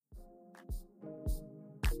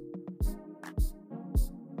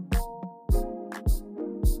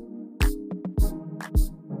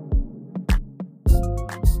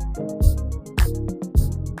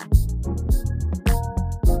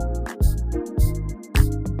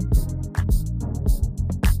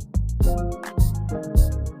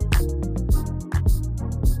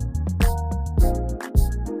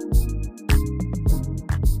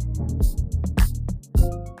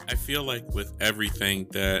feel like with everything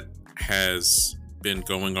that has been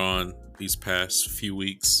going on these past few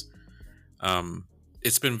weeks,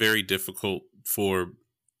 it's been very difficult for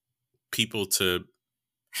people to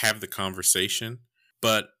have the conversation,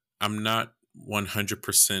 but I'm not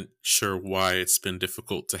 100% sure why it's been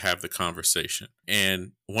difficult to have the conversation.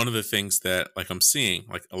 And one of the things that I'm seeing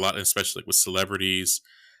a lot, especially with celebrities,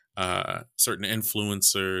 certain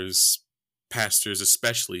influencers, pastors,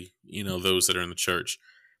 especially, those that are in the church,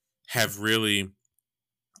 have really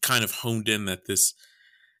kind of honed in that this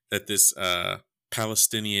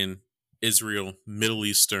Palestinian, Israel, Middle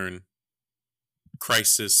Eastern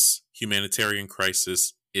crisis, humanitarian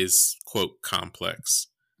crisis, is, quote, complex.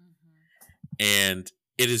 Mm-hmm. And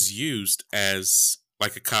it is used as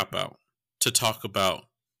like a cop-out to talk about,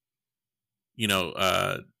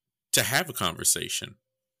 to have a conversation.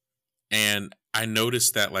 And I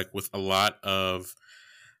noticed that with a lot of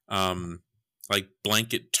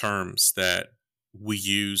blanket terms that we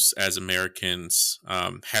use as Americans,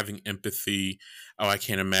 having empathy. Oh, I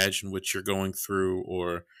can't imagine what you're going through,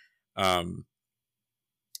 or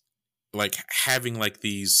having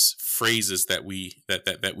these phrases that we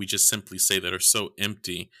just simply say that are so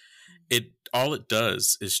empty. All it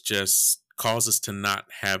does is just cause us to not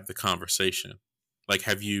have the conversation.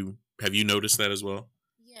 Have you noticed that as well?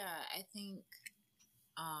 Yeah, I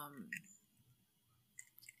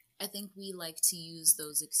think we like to use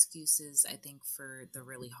those excuses, for the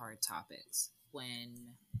really hard topics,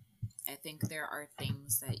 when I think there are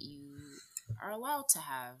things that you are allowed to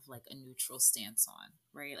have a neutral stance on,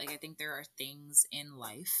 right? I think there are things in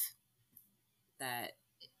life that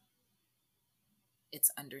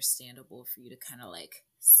it's understandable for you to kind of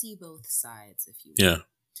see both sides, if you will. Yeah.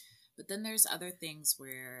 But then there's other things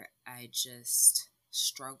where I just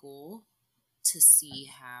struggle to see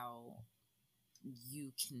how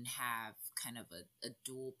you can have kind of a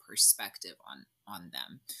dual perspective on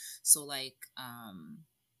them. So I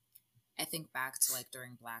think back to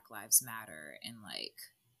during Black Lives Matter, and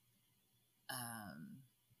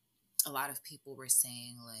a lot of people were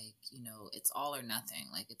saying it's all or nothing.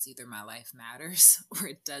 It's either my life matters or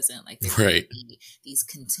it doesn't. There right. be these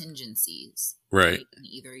contingencies. Right. And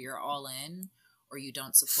either you're all in, or you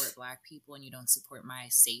don't support Black people and you don't support my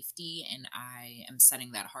safety, and I am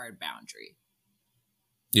setting that hard boundary.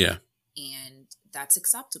 Yeah. And that's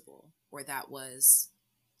acceptable, or that was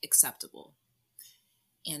acceptable.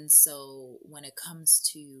 And so when it comes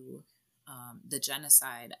to the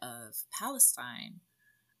genocide of Palestine,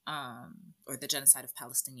 or the genocide of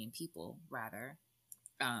Palestinian people, rather,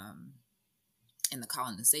 and the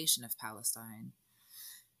colonization of Palestine,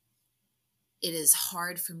 it is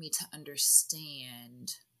hard for me to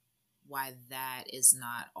understand why that is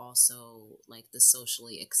not also the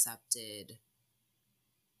socially accepted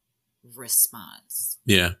response.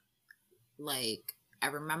 Yeah. I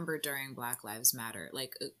remember during Black Lives Matter,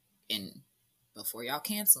 and before y'all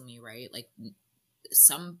cancel me, right?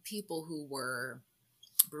 Some people who were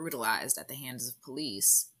brutalized at the hands of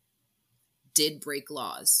police did break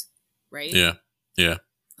laws, right? Yeah. Yeah.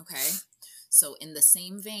 Okay. So in the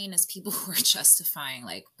same vein as people who are justifying,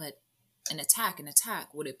 but an attack,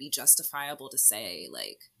 would it be justifiable to say,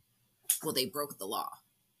 well, they broke the law?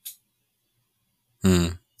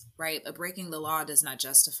 Right? But breaking the law does not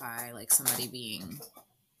justify somebody being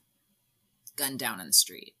gunned down in the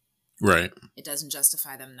street. Right. It doesn't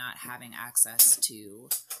justify them not having access to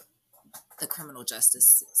the criminal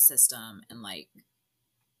justice system and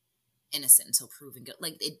innocent until proven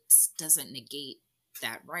guilty. It doesn't negate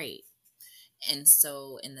that right. And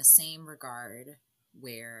so in the same regard,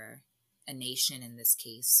 where a nation, in this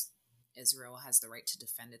case Israel, has the right to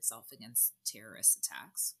defend itself against terrorist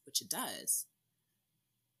attacks, which it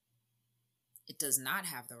does not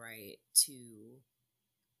have the right to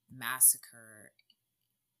massacre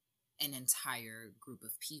an entire group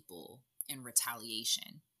of people in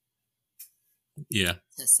retaliation. Yeah.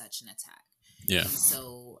 To such an attack. Yeah. And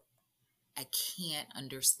so I can't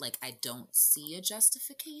I don't see a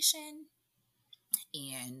justification,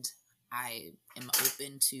 and I am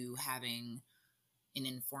open to having an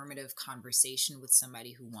informative conversation with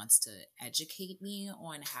somebody who wants to educate me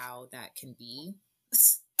on how that can be,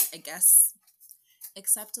 I guess,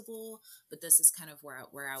 acceptable. But this is kind of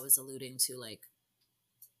where I was alluding to,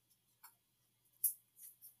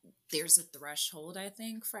 there's a threshold, I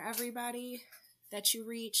think, for everybody that you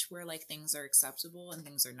reach where things are acceptable and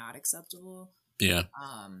things are not acceptable. Yeah.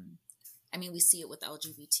 I mean, we see it with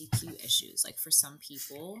LGBTQ issues. For some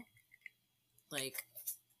people,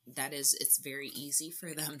 it's very easy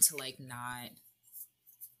for them to not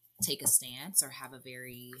take a stance or have a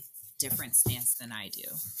very different stance than I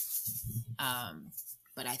do.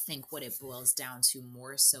 But I think what it boils down to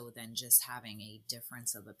more so than just having a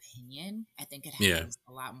difference of opinion, I think it Yeah. has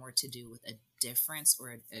a lot more to do with a difference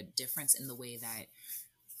or a difference in the way that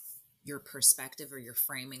your perspective or your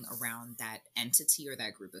framing around that entity or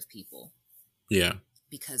that group of people. Yeah.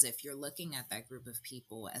 Because if you're looking at that group of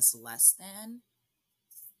people as less than,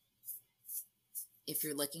 if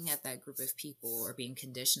you're looking at that group of people or being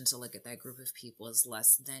conditioned to look at that group of people as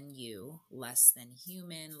less than you, less than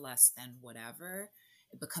human, less than whatever,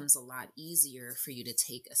 it becomes a lot easier for you to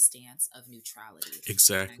take a stance of neutrality.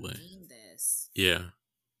 Exactly. And I mean this. Yeah.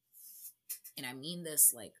 And I mean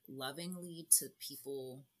this like lovingly to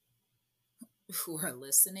people who are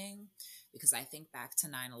listening, because I think back to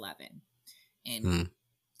 9/11. And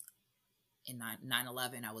in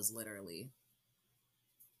 9/11, I was literally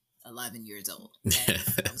 11 years old. Okay?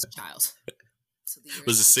 I was a child. So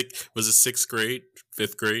was it sixth grade,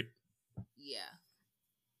 fifth grade? Yeah.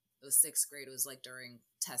 It was sixth grade. It was like during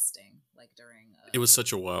testing, like during. It was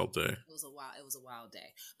such a wild day. It was a wild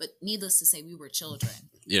day. But needless to say, we were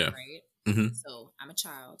children. Yeah. Right. Mm-hmm. So I'm a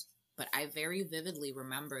child, but I very vividly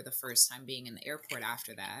remember the first time being in the airport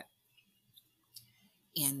after that,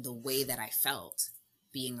 and the way that I felt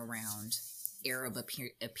being around Arab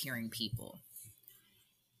appearing people,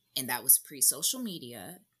 and that was pre-social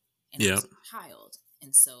media, and I was a child,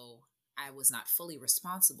 and so I was not fully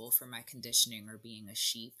responsible for my conditioning or being a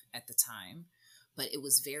sheep at the time, but it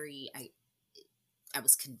was I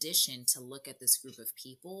was conditioned to look at this group of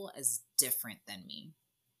people as different than me,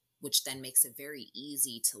 which then makes it very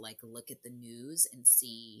easy to like look at the news and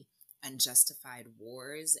see unjustified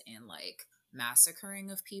wars and like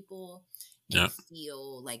massacring of people and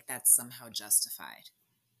feel like that's somehow justified.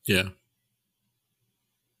 Yeah.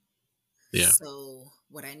 Yeah. So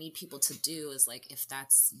what I need people to do is like, if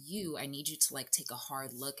that's you, I need you to like take a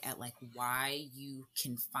hard look at like why you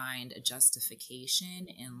can find a justification.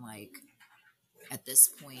 And like, at this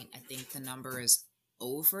point, I think the number is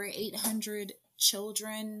over 800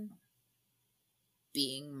 children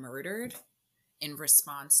being murdered in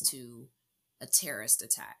response to a terrorist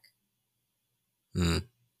attack.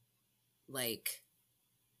 Like,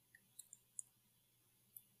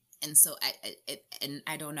 and so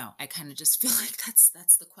I don't know. I kind of just feel like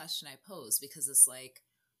that's the question I pose, because it's like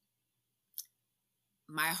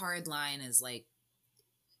my hard line is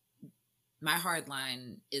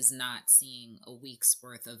not seeing a week's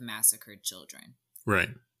worth of massacred children. Right.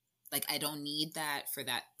 Like, I don't need that,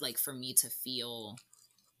 like for me to feel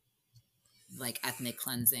like ethnic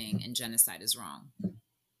cleansing and genocide is wrong.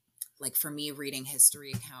 Like, for me, reading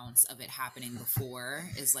history accounts of it happening before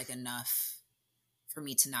is like enough for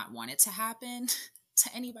me to not want it to happen to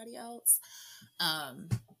anybody else.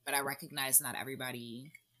 But I recognize not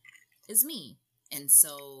everybody is me. And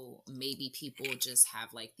so maybe people just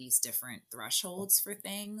have like these different thresholds for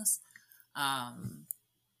things.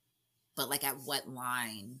 But like, at what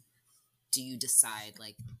line do you decide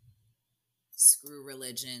like, screw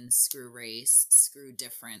religion, screw race, screw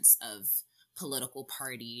difference of political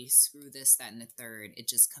party, screw this, that, and the third? It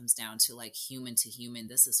just comes down to like human to human.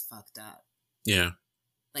 This is fucked up. Yeah.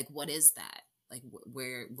 Like, what is that? Like,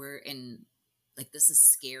 we're in, like, this is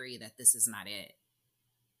scary that this is not it.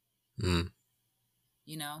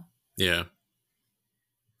 You know? Yeah.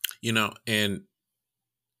 You know, and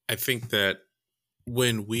I think that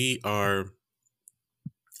when we are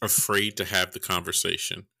afraid to have the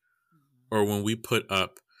conversation, or when we put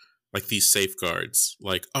up like these safeguards,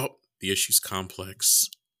 like, oh, the issue's complex,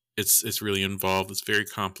 it's really involved, it's very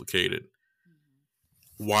complicated,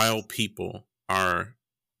 while people are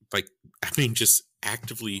like, I mean, just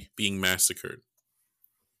actively being massacred,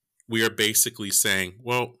 we are basically saying,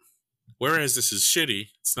 well, whereas this is shitty,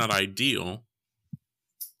 it's not ideal,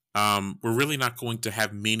 we're really not going to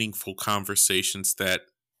have meaningful conversations that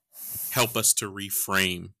help us to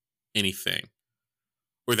reframe anything,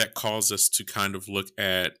 or that cause us to kind of look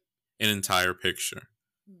at an entire picture.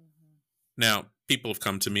 Now, people have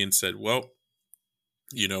come to me and said, well,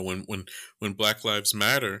 you know, when Black Lives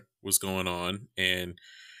Matter was going on, and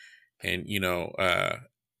you know,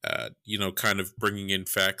 kind of bringing in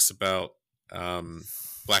facts about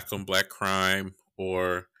black on black crime,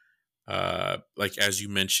 or like, as you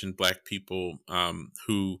mentioned, black people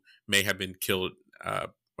who may have been killed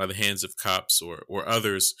by the hands of cops or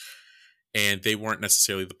others, and they weren't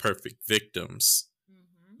necessarily the perfect victims,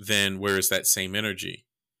 then where is that same energy?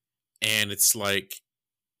 And it's like,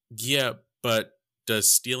 yeah, but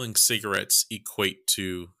does stealing cigarettes equate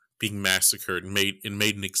to being massacred and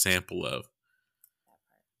made an example of?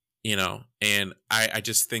 You know, and I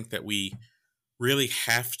just think that we really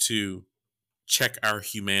have to check our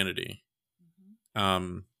humanity.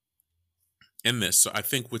 in this. So I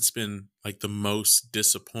think what's been like the most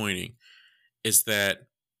disappointing is that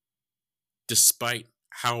despite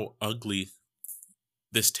how ugly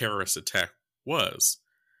this terrorist attack was,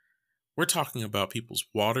 we're talking about people's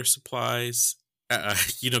water supplies,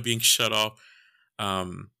 being shut off.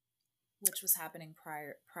 Which was happening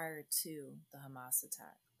prior to the Hamas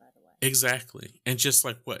attack, by the way. Exactly. And just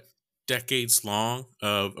like what? Decades long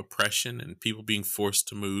of oppression and people being forced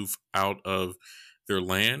to move out of their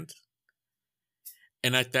land.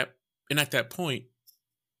 And at that point,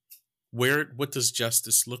 what does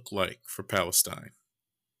justice look like for Palestine?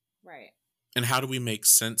 Right. And how do we make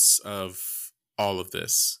sense of all of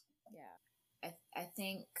this? Yeah. I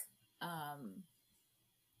think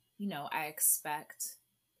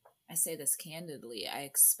I say this candidly, I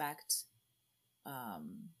expect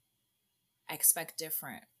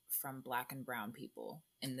different from Black and brown people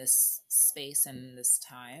in this space and in this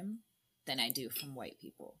time than I do from white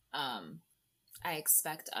people. I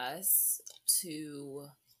expect us to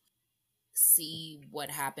see what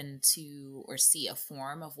happened to, or see a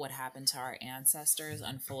form of what happened to our ancestors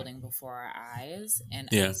unfolding before our eyes,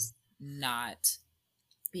 and us not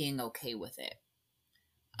being okay with it.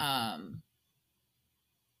 I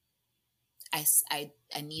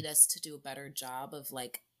need us to do a better job of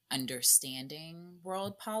like understanding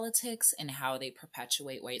world politics and how they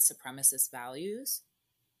perpetuate white supremacist values.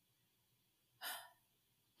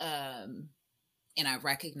 And I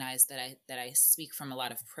recognize that I speak from a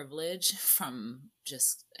lot of privilege from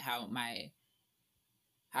just how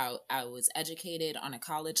I was educated on a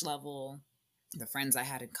college level, the friends I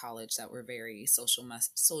had in college that were very social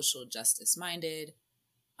justice minded.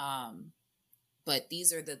 But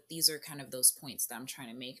these are kind of those points that I'm trying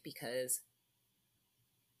to make, because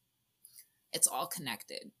it's all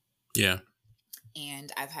connected. Yeah.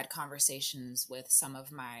 And I've had conversations with some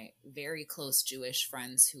of my very close Jewish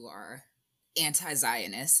friends who are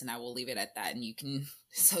anti-Zionists, and I will leave it at that. And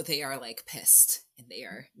so they are like pissed, and they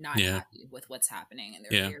are not happy with what's happening, and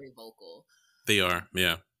they're very vocal. They are,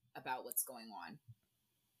 about what's going on.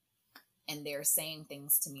 And they're saying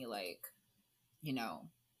things to me like,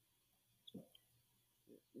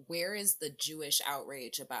 where is the Jewish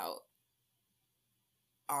outrage about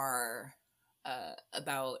our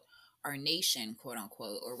nation, quote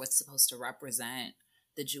unquote, or what's supposed to represent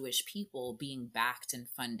the Jewish people being backed and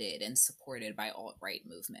funded and supported by alt-right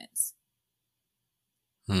movements?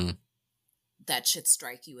 That should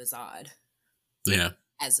strike you as odd. Yeah.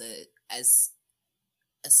 As a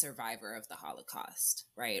survivor of the Holocaust,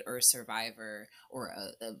 right? Or a survivor, or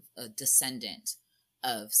a descendant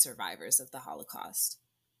of survivors of the Holocaust.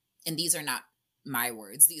 And these are not my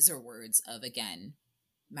words. These are words of, again,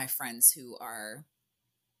 my friends who are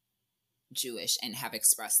Jewish and have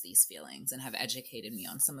expressed these feelings and have educated me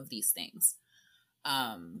on some of these things.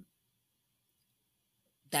 That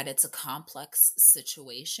it's a complex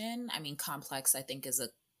situation. I mean, complex, I think, it's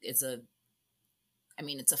a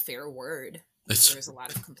fair word. There's a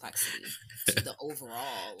lot of complexity to the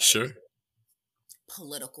overall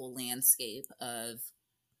political landscape of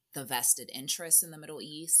the vested interests in the Middle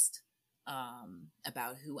East,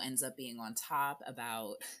 about who ends up being on top,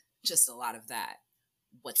 about just a lot of that.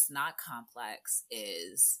 What's not complex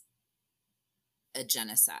is a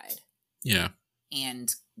genocide. Yeah.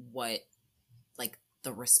 And what, like,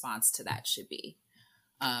 the response to that should be.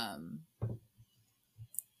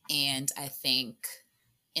 And I think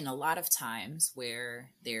in a lot of times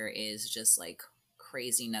where there is just like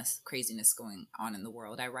craziness going on in the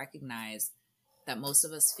world, I recognize that most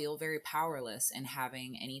of us feel very powerless in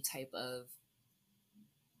having any type of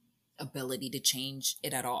ability to change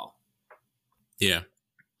it at all. Yeah.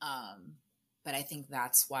 But I think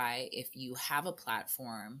that's why, if you have a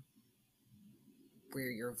platform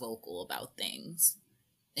where you're vocal about things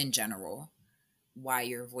in general, why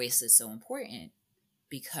your voice is so important.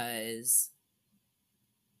 Because,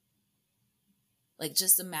 like,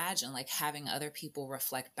 just imagine like having other people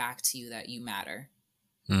reflect back to you that you matter,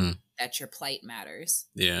 that your plight matters.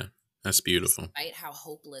 Yeah, that's beautiful. Despite how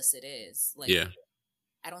hopeless it is. Like,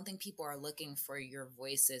 I don't think people are looking for your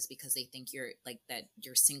voices because they think you're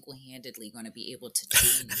single-handedly going to be able to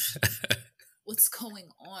change what's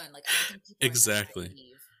going on. Like, I don't think people exactly. are that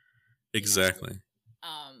naive, exactly.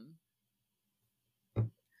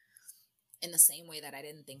 In the same way that I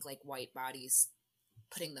didn't think like white bodies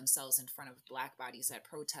putting themselves in front of black bodies at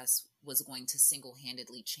protests was going to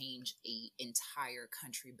single-handedly change an entire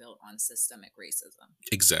country built on systemic racism.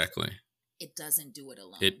 Exactly. It doesn't do it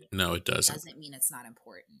alone. No, it doesn't. It doesn't mean it's not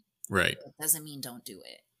important. Right. It doesn't mean don't do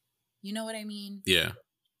it. You know what I mean? Yeah.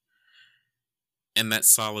 And that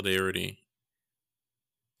solidarity,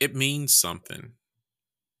 it means something.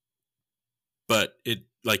 but it,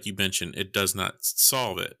 like you mentioned, it does not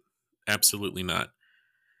solve it. Absolutely not.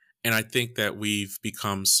 And I think that we've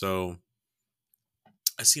become so.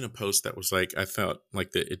 I seen a post that was like, I felt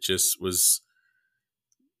like that it just was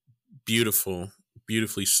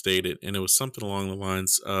beautifully stated, and it was something along the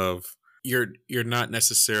lines of you're not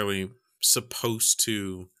necessarily supposed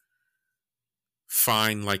to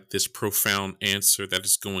find like this profound answer that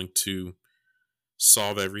is going to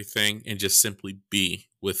solve everything and just simply be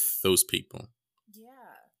with those people. Yeah.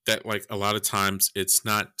 That like a lot of times it's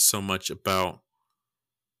not so much about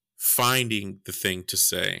finding the thing to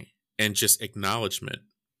say and just acknowledgement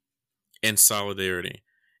and solidarity.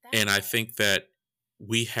 And I think that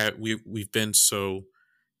we've been so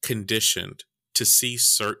conditioned to see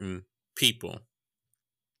certain people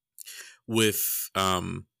with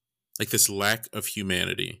like this lack of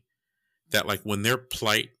humanity, that like when their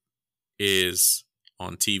plight is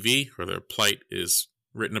on TV or their plight is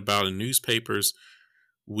written about in newspapers,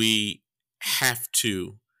 we have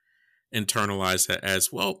to internalize that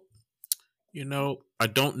as, well, I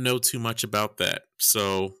don't know too much about that,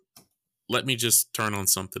 so let me just turn on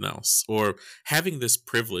something else. Or having this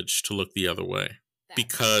privilege to look the other way.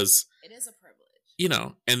 Because it is a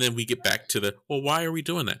privilege. And then we get back to the, well, why are we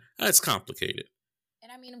doing that? It's complicated.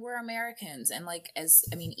 And I mean, we're Americans, and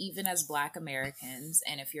even as Black Americans,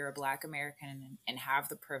 and if you're a Black American and have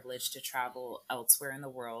the privilege to travel elsewhere in the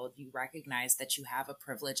world, you recognize that you have a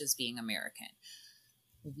privilege as being American.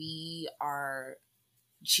 We are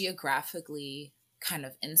geographically kind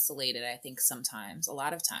of insulated, I think, sometimes, a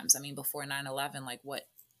lot of times. I mean, before 9/11, like what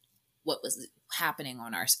was happening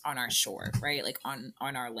on our shore, right? Like on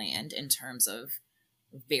our land, in terms of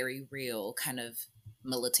very real kind of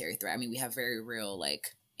military threat. I mean, we have very real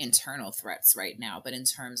like internal threats right now, but in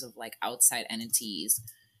terms of like outside entities,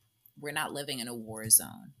 we're not living in a war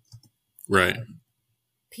zone. Right.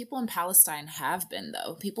 People in Palestine have been,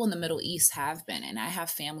 though. People in the Middle East have been. And I have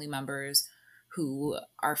family members who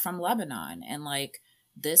are from Lebanon. And like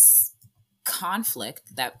this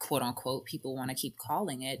conflict that quote unquote people want to keep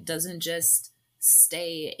calling it doesn't just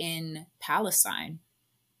stay in Palestine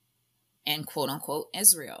and quote unquote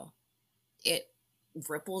Israel. It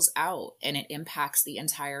ripples out and it impacts the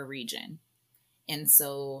entire region. And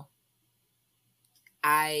so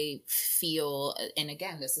I feel, and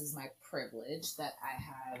again, this is my privilege, that I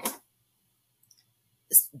have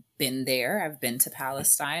been there. I've been to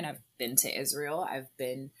Palestine. I've been to Israel. I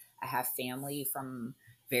have family from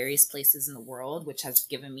various places in the world, which has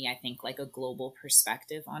given me, I think, like a global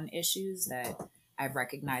perspective on issues that I've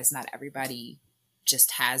recognized not everybody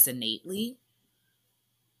just has innately.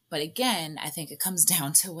 But again, I think it comes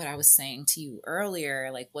down to what I was saying to you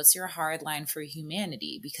earlier, like, what's your hard line for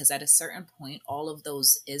humanity? Because at a certain point, all of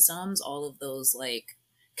those isms, all of those like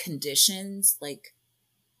conditions, like,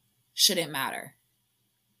 shouldn't matter.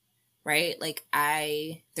 Right? Like,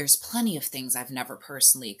 there's plenty of things I've never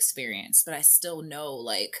personally experienced, but I still know,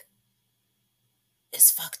 like,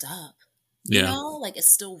 it's fucked up. Yeah. Like,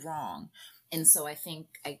 it's still wrong. And so I think,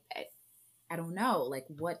 I don't know, like,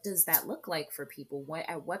 what does that look like for people?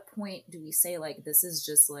 At what point do we say, like, this is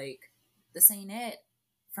just like, this ain't it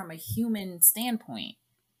from a human standpoint?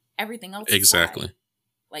 Everything else exactly is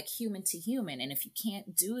like human to human. And if you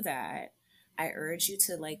can't do that, I urge you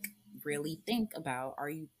to like really think about, are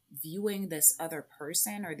you viewing this other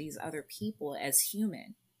person or these other people as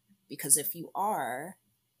human? Because if you are,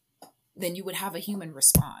 then you would have a human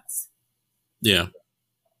response. Yeah.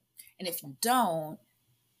 And if you don't,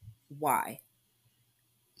 why?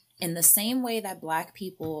 In the same way that Black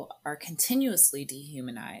people are continuously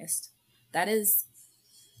dehumanized, that is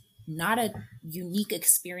not a unique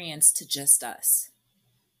experience to just us.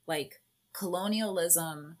 Like,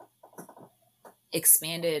 colonialism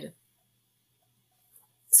expanded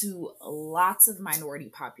to lots of minority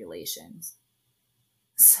populations.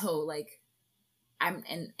 So like, I'm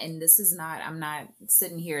not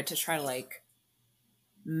sitting here to try to like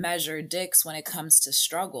measure dicks when it comes to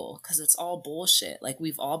struggle, because it's all bullshit. Like,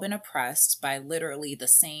 we've all been oppressed by literally the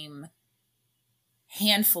same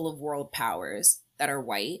handful of world powers that are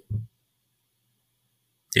white.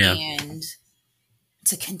 Yeah. And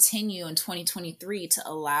to continue in 2023 to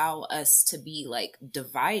allow us to be like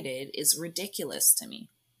divided is ridiculous to me.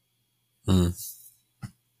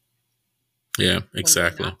 Yeah,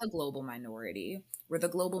 exactly. We're not the global minority, we're the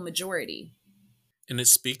global majority. And it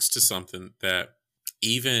speaks to something that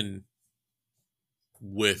even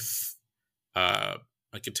with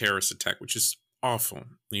like a terrorist attack, which is awful,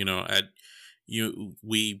 we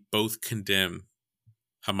both condemn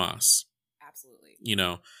Hamas. Absolutely.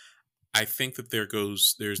 I think that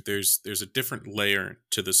there's a different layer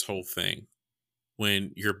to this whole thing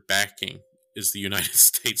when you're backing is the United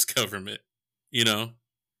States government, you know?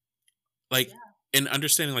 Like, Yeah. and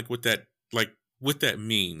understanding what that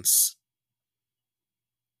means.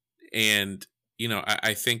 And,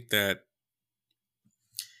 I think that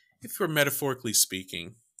if we're metaphorically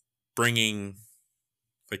speaking, bringing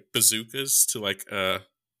like bazookas to like a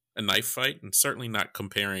knife fight, and certainly not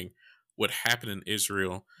comparing what happened in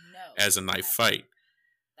Israel No, as a knife fight,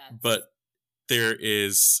 that's but there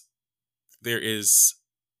is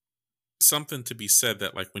something to be said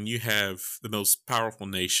that like when you have the most powerful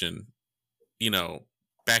nation,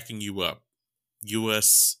 backing you up,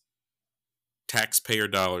 U.S. taxpayer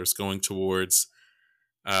dollars going towards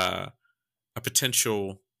uh, a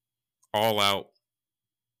potential all-out,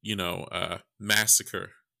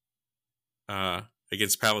 massacre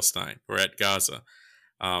against Palestine or at Gaza,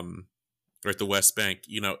 or at the West Bank.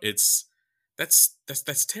 It's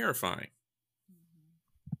that's terrifying.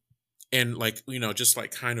 Mhm. And like just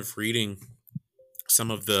like kind of reading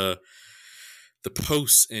some of the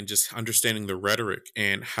posts and just understanding the rhetoric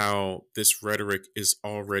and how this rhetoric is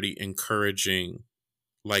already encouraging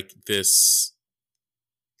like this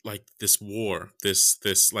war,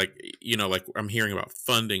 this like like I'm hearing about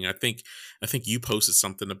funding. I think you posted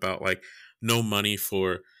something about like no money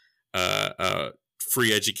for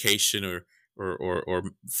free education or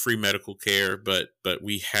free medical care, but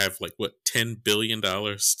we have like what $10 billion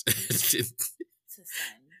To send to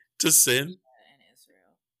to send, Russia and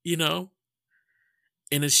Israel. you know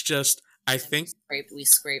and it's just I And think we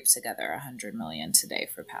scraped together 100 million today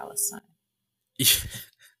for Palestine.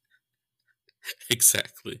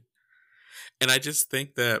 exactly. And I just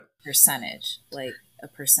think that Percentage, like a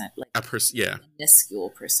percent, like yeah. minuscule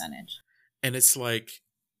percentage. And it's like,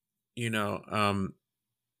 you know, um,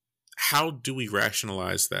 how do we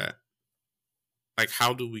rationalize that? Like,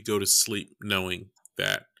 how do we go to sleep knowing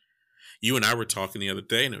that? You and I were talking the other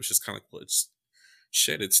day, and it was just kind of like, well,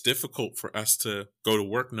 it's difficult for us to go to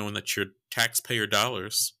work knowing that your taxpayer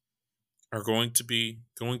dollars are going to be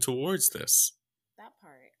going towards this. That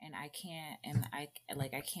part, and I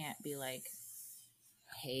can't be like,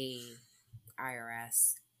 hey,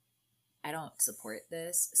 IRS, I don't support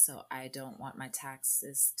this, so I don't want my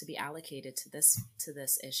taxes to be allocated to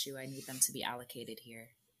this issue. I need them to be allocated here.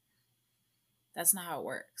 That's not how it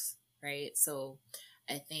works, right? So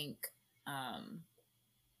I think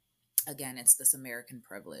again, it's this American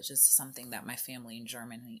privilege. It's something that my family in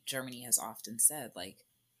Germany has often said, like,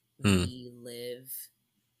 we live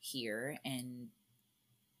here and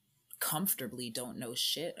comfortably don't know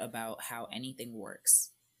shit about how anything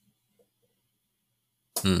works.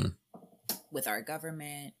 With our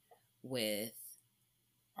government, with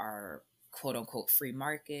our quote unquote free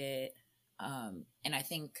market. And I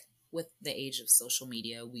think with the age of social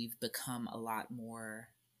media, we've become a lot more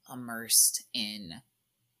immersed in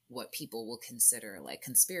what people will consider like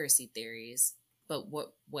conspiracy theories, but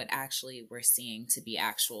what actually we're seeing to be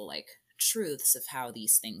actual like truths of how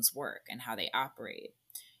these things work and how they operate.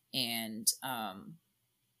 And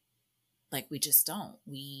like we just don't.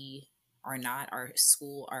 We are not our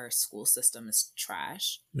school system is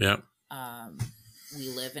trash. Yeah. We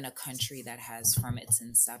live in a country that has from its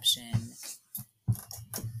inception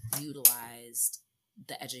utilized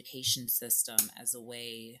the education system as a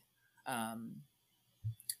way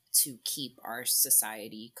to keep our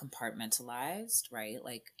society compartmentalized, right?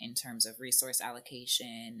 Like in terms of resource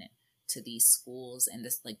allocation to these schools. And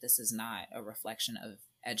this is not a reflection of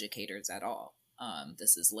educators at all.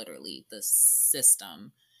 This is literally the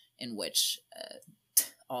system in which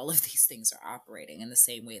all of these things are operating, in the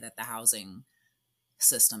same way that the housing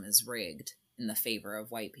system is rigged in the favor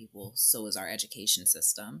of white people. So is our education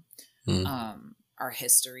system. Our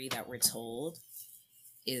history that we're told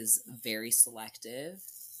is very selective.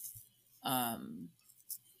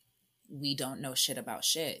 We don't know shit about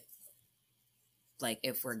shit, like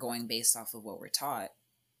if we're going based off of what we're taught.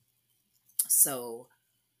 So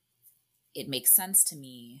it makes sense to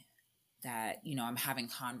me that, you know, I'm having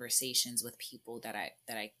conversations with people that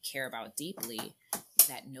I care about deeply,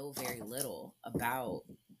 that know very little about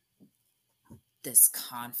this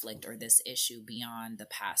conflict or this issue beyond the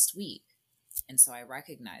past week. And so I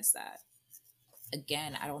recognize that.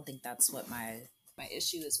 Again, I don't think that's what my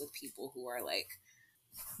issue is with people who are like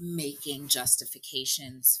making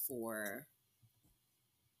justifications for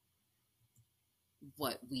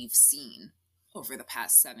what we've seen over the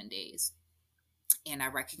past 7 days. And I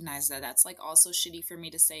recognize that that's like also shitty for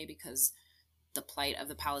me to say, because the plight of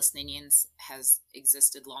the Palestinians has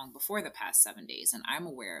existed long before the past 7 days. And I'm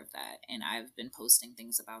aware of that. And I've been posting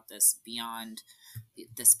things about this beyond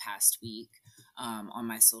this past week. on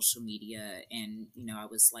my social media, and I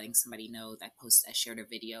was letting somebody know that I shared a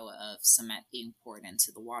video of cement being poured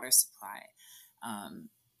into the water supply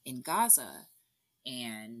in Gaza,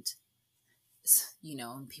 and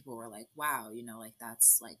and people were like, wow, like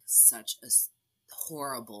that's like such a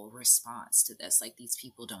horrible response to this. Like, these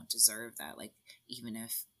people don't deserve that. Like, even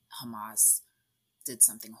if Hamas did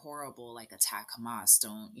something horrible, like attack Hamas,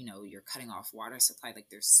 don't, you're cutting off water supply. Like,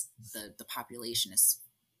 there's the population is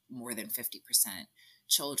more than 50%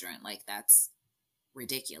 children. Like, that's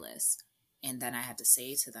ridiculous. And then I had to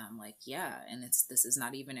say to them, like, yeah, and this is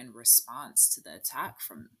not even in response to the attack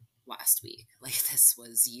from last week. Like, this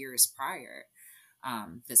was years prior.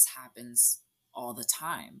 This happens all the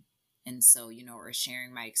time. And so, or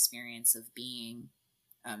sharing my experience of being,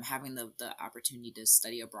 having the opportunity to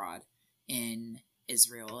study abroad in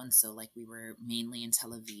Israel. And so, like, we were mainly in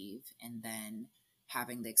Tel Aviv, and then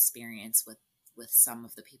having the experience with some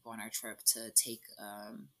of the people on our trip to take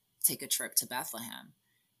a trip to Bethlehem,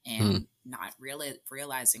 and not really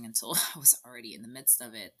realizing until I was already in the midst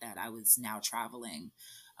of it that I was now traveling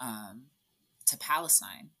to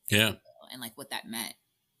Palestine. Yeah. And like what that meant.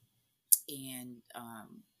 And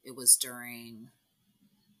it was during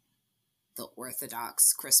the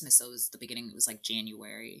Orthodox Christmas. So it was the beginning, it was like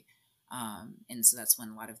January. And so that's when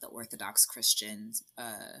a lot of the Orthodox Christian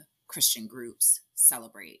groups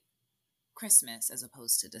celebrate Christmas as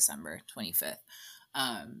opposed to December 25th.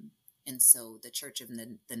 And so the Church of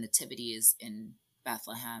the Nativity is in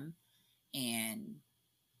Bethlehem, and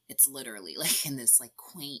it's literally like in this like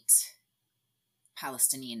quaint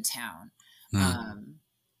Palestinian town.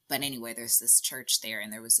 But anyway, there's this church there,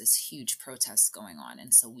 and there was this huge protest going on.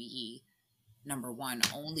 And so we, number one,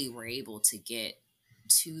 only were able to get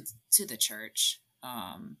to the church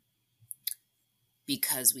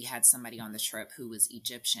because we had somebody on the trip who was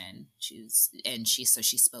Egyptian. She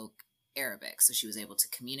spoke Arabic, so she was able to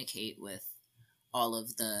communicate with all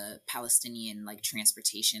of the Palestinian like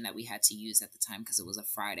transportation that we had to use at the time, because it was a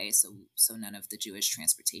Friday, so none of the Jewish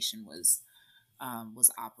transportation was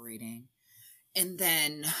operating. And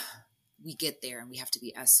then we get there and we have to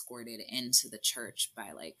be escorted into the church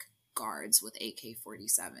by like guards with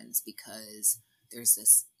AK-47s because there's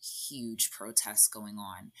this huge protest going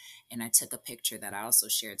on. And I took a picture that I also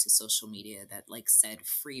shared to social media that like said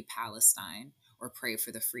 "Free Palestine" or "Pray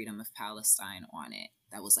for the Freedom of Palestine" on it.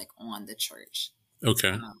 That was like on the church.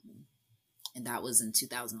 Okay. And that was in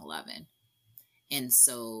 2011. And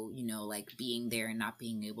so, like being there and not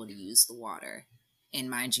being able to use the water. And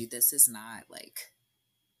mind you, this is not like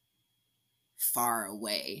far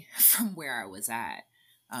away from where I was at.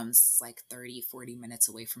 It's like 30-40 minutes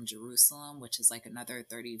away from Jerusalem, which is like another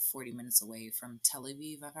 30-40 minutes away from Tel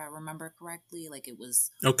Aviv, if I remember correctly. Like, it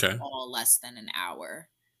was all less than an hour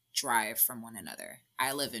drive from one another.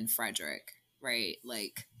 I live in Frederick, right?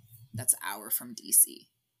 Like, that's an hour from DC.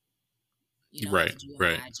 Right. Could you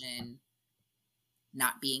imagine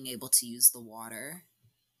not being able to use the water?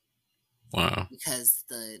 Wow. Because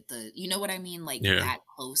the you know what I mean? Like, that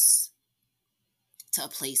close to a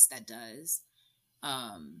place that does.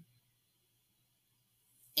 And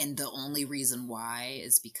the only reason why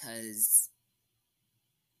is because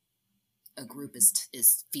a group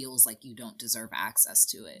is feels like you don't deserve access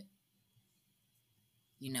to it.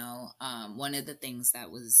 One of the things that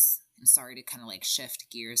was, I'm sorry to kind of like shift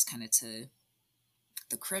gears kind of to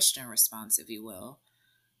the Christian response, if you will.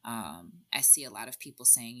 I see a lot of people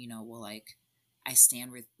saying, well, like, I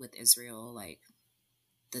stand with Israel. Like,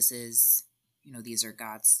 this is, these are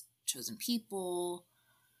God's chosen people.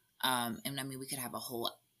 And I mean, we could have a whole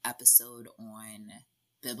episode on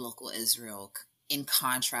biblical Israel in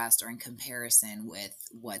contrast or in comparison with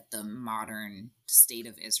what the modern state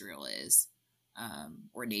of Israel is,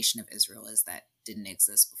 or nation of Israel is, that didn't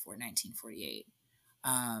exist before 1948.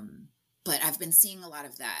 But I've been seeing a lot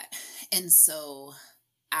of that. And so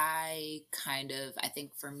I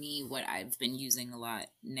think for me, what I've been using a lot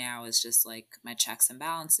now is just like my checks and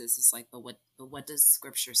balances. It's like, but what does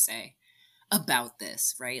Scripture say about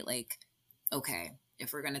this, right? Like, okay,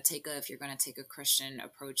 if you're going to take a Christian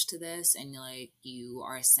approach to this, and like you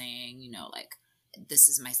are saying, like, this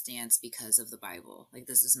is my stance because of the Bible. Like,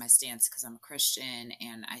 this is my stance because I'm a Christian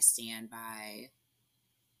and I stand by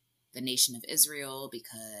the nation of Israel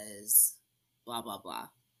because blah, blah, blah,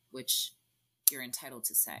 which you're entitled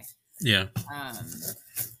to say. Yeah.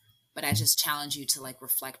 But I just challenge you to like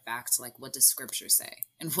reflect back to like, what does Scripture say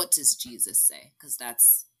and what does Jesus say? Because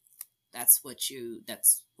that's what you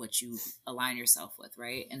align yourself with,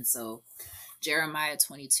 right? And so Jeremiah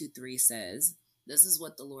 22:3 says, "This is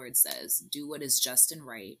what the Lord says: do what is just and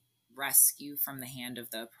right, rescue from the hand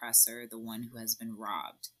of the oppressor the one who has been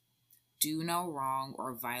robbed. do no wrong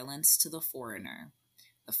or violence to the foreigner,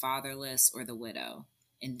 the fatherless, or the widow,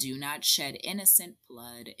 and do not shed innocent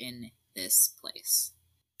blood in this place.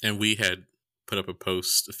 And we had put up a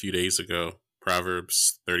post a few days ago,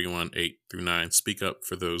 Proverbs 31:8-9. Speak up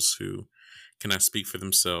for those who cannot speak for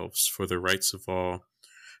themselves, for the rights of all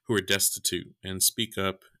who are destitute, and speak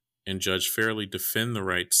up and judge fairly, defend the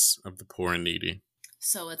rights of the poor and needy.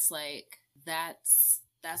 So it's like that's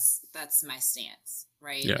my stance,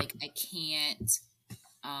 right? Yeah. Like I can't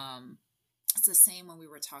it's the same when we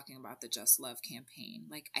were talking about the Just Love campaign.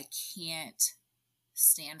 Like I can't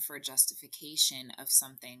stand for justification of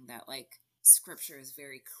something that like scripture is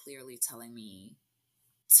very clearly telling me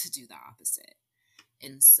to do the opposite.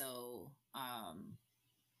 And so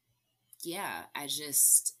yeah,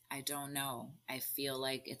 I don't know. I feel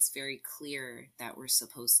like it's very clear that we're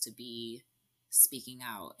supposed to be speaking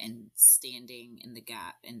out and standing in the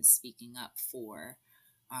gap and speaking up for,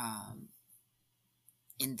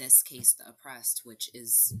 in this case, the oppressed, which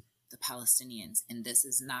is the Palestinians. And this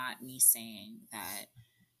is not me saying that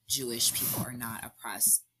Jewish people are not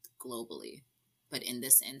oppressed globally. But in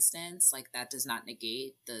this instance, like that does not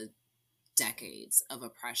negate the decades of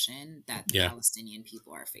oppression that the Palestinian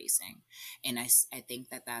people are facing. And I think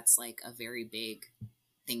that that's like a very big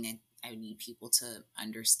thing that I need people to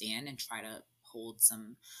understand and try to hold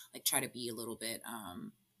some, like try to be a little bit,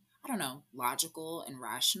 I don't know, logical and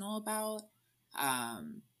rational about,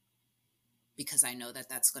 because I know that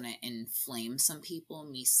that's going to inflame some people,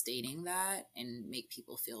 me stating that, and make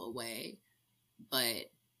people feel away. But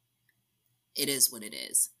it is what it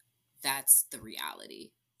is. That's the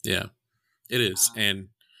reality. Yeah. It is. And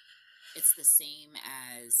it's the same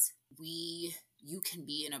as you can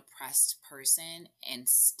be an oppressed person and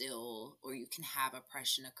still, or you can have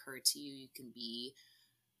oppression occur to you. You can be,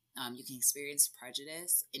 you can experience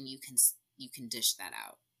prejudice and you can dish that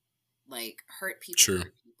out. Like hurt people,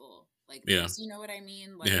 hurt people. Like, you know what I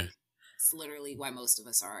mean? Like, it's literally why most of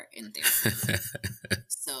us are in therapy.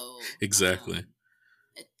 So exactly.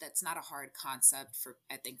 That's not a hard concept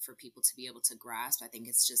I think for people to be able to grasp. I think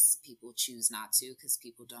it's just people choose not to because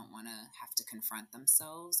people don't want to have to confront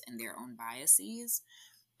themselves and their own biases.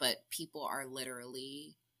 But people are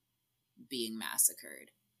literally being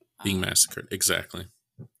massacred. Exactly.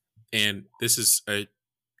 And this is a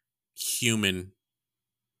human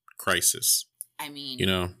crisis. I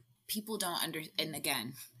mean, people don't and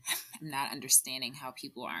again, I'm not understanding how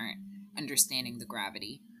people aren't understanding the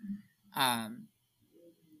gravity.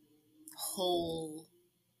 Whole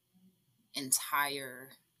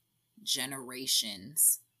entire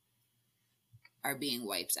generations are being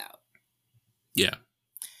wiped out. Yeah.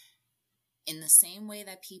 In the same way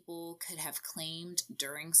that people could have claimed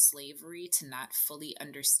during slavery to not fully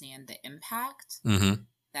understand the impact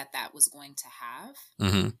that was going to have,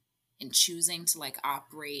 and choosing to like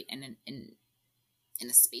operate in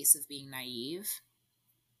a space of being naive.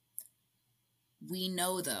 We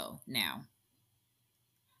know though now.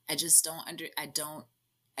 I just don't I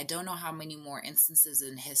don't know how many more instances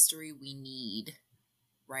in history we need,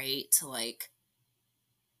 right, to like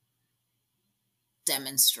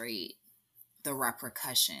demonstrate the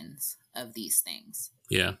repercussions of these things.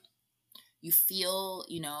 Yeah. You feel,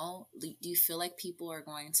 do you feel like people are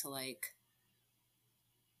going to like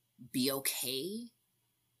be okay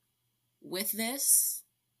with this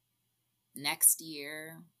next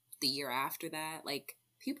year, the year after that? Like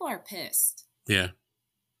people are pissed. Yeah.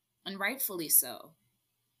 And rightfully so.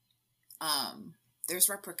 There's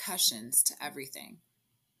repercussions to everything.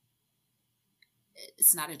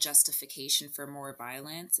 It's not a justification for more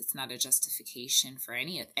violence. It's not a justification for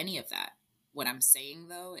any of that. What I'm saying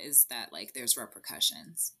though is that like there's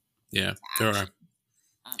repercussions. Yeah, there are.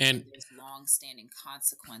 And there's long-standing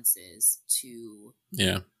consequences to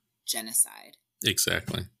genocide.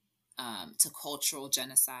 Exactly. To cultural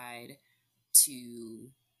genocide,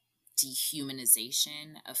 to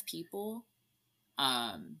dehumanization of people.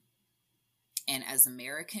 And as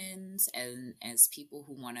Americans and as people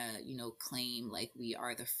who want to, claim like we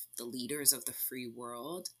are the leaders of the free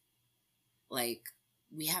world, like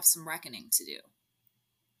we have some reckoning to do.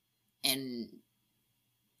 And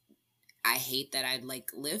I hate that I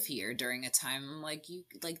like live here during a time like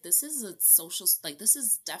this is a social, like this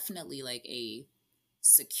is definitely like a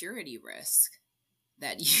security risk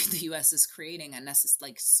that the U.S. is creating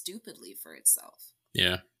unnecessarily, like stupidly for itself.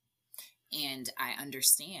 Yeah. And I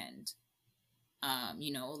understand,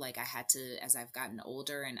 like I had to, as I've gotten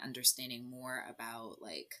older and understanding more about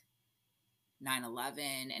like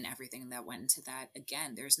 9/11 and everything that went into that,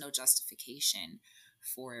 again, there's no justification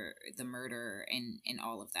for the murder and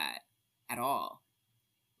all of that at all.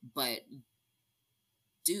 But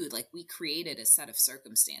dude, like, we created a set of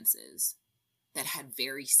circumstances that had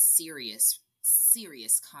very serious,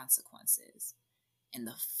 serious consequences. And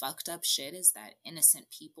the fucked up shit is that innocent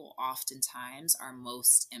people oftentimes are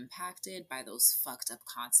most impacted by those fucked up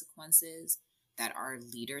consequences that our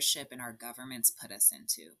leadership and our governments put us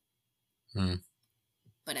into.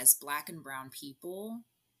 But as Black and brown people,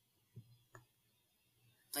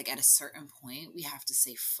 like, at a certain point, we have to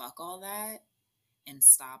say fuck all that and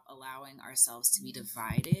stop allowing ourselves to be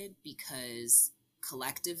divided, because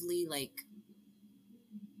collectively, like,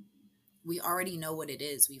 we already know what it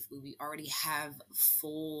is. We already have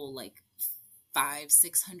full, like,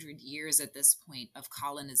 500-600 years at this point of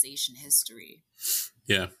colonization history.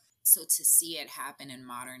 Yeah. So to see it happen in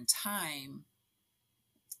modern time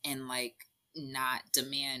and, like, not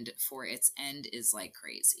demand for its end is, like,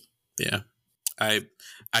 crazy. Yeah. I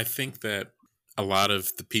think that a lot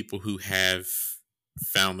of the people who have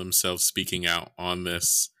found themselves speaking out on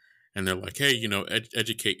this, and they're like, hey,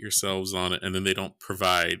 educate yourselves on it, and then they don't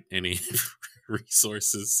provide any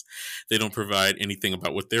resources. They don't provide anything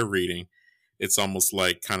about what they're reading. It's almost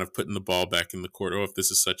like kind of putting the ball back in the court. Oh, if this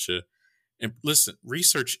is such a... And listen,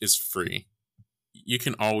 research is free. You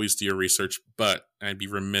can always do your research, but I'd be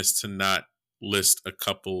remiss to not list a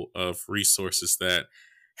couple of resources that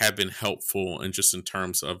have been helpful, and just in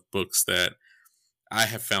terms of books that I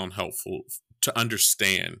have found helpful to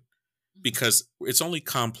understand, because it's only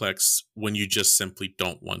complex when you just simply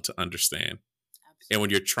don't want to understand. Absolutely. And when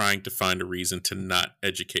you're trying to find a reason to not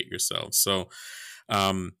educate yourself. So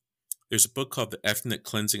there's a book called The Ethnic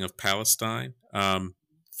Cleansing of Palestine.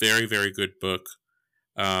 Very, very good book.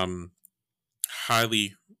 Highly,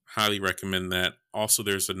 highly recommend that. Also,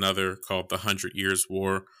 there's another called The 100 Years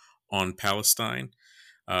War on Palestine,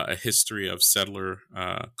 a history of settler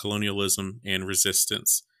colonialism and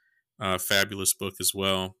resistance. Fabulous book as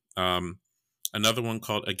well. Another one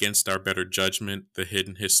called Against Our Better Judgment, The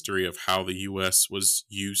Hidden History of How the U.S. was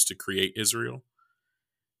Used to Create Israel.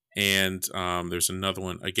 And there's another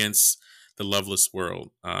one, Against the Loveless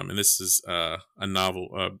World. And this is a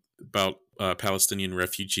novel about Palestinian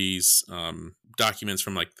refugees, documents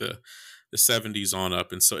from like the 70s on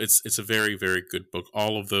up. And so it's a very, very good book.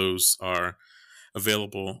 All of those are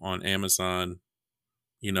available on Amazon.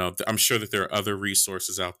 I'm sure that there are other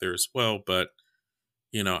resources out there as well, but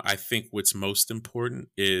I think what's most important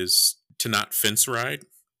is to not fence ride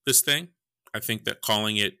this thing. I think that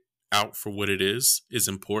calling it out for what it is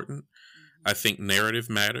important. I think narrative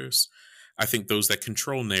matters. I think those that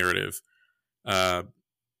control narrative, that's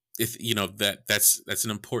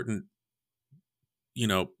an important,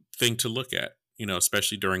 thing to look at,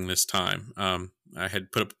 especially during this time. I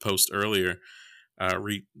had put up a post earlier,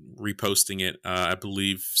 reposting it. I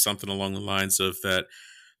believe something along the lines of that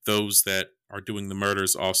those that are doing the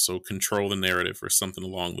murders also control the narrative, or something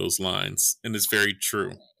along those lines. And it's very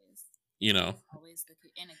true, Always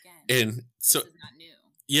and so this is not new.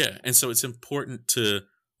 Yeah. And so it's important to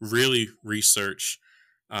really research,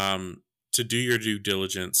 to do your due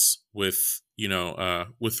diligence with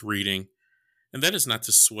reading. And that is not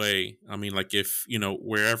to sway. I mean, like, if,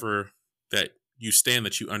 wherever that you stand,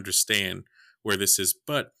 that you understand where this is.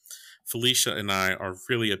 But Felicia and I are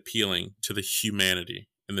really appealing to the humanity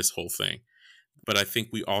in this whole thing. But I think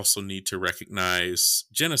we also need to recognize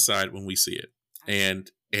genocide when we see it. And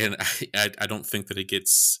I don't think that it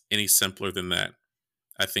gets any simpler than that.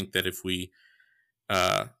 I think that if we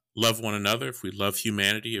love one another, if we love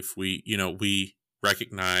humanity, if we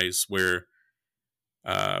recognize where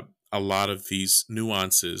a lot of these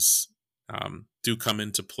nuances do come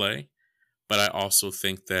into play. But I also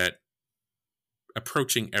think that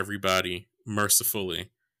approaching everybody mercifully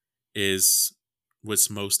is what's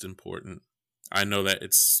most important. I know that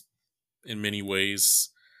it's in many ways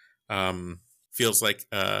feels like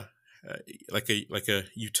a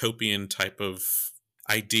utopian type of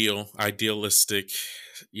idealistic,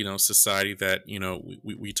 society that,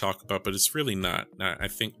 we talk about, but it's really not. I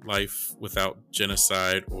think life without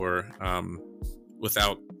genocide, or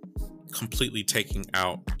without completely taking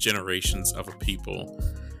out generations of a people,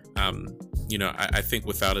 I think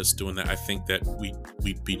without us doing that, I think that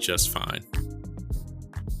we'd be just fine.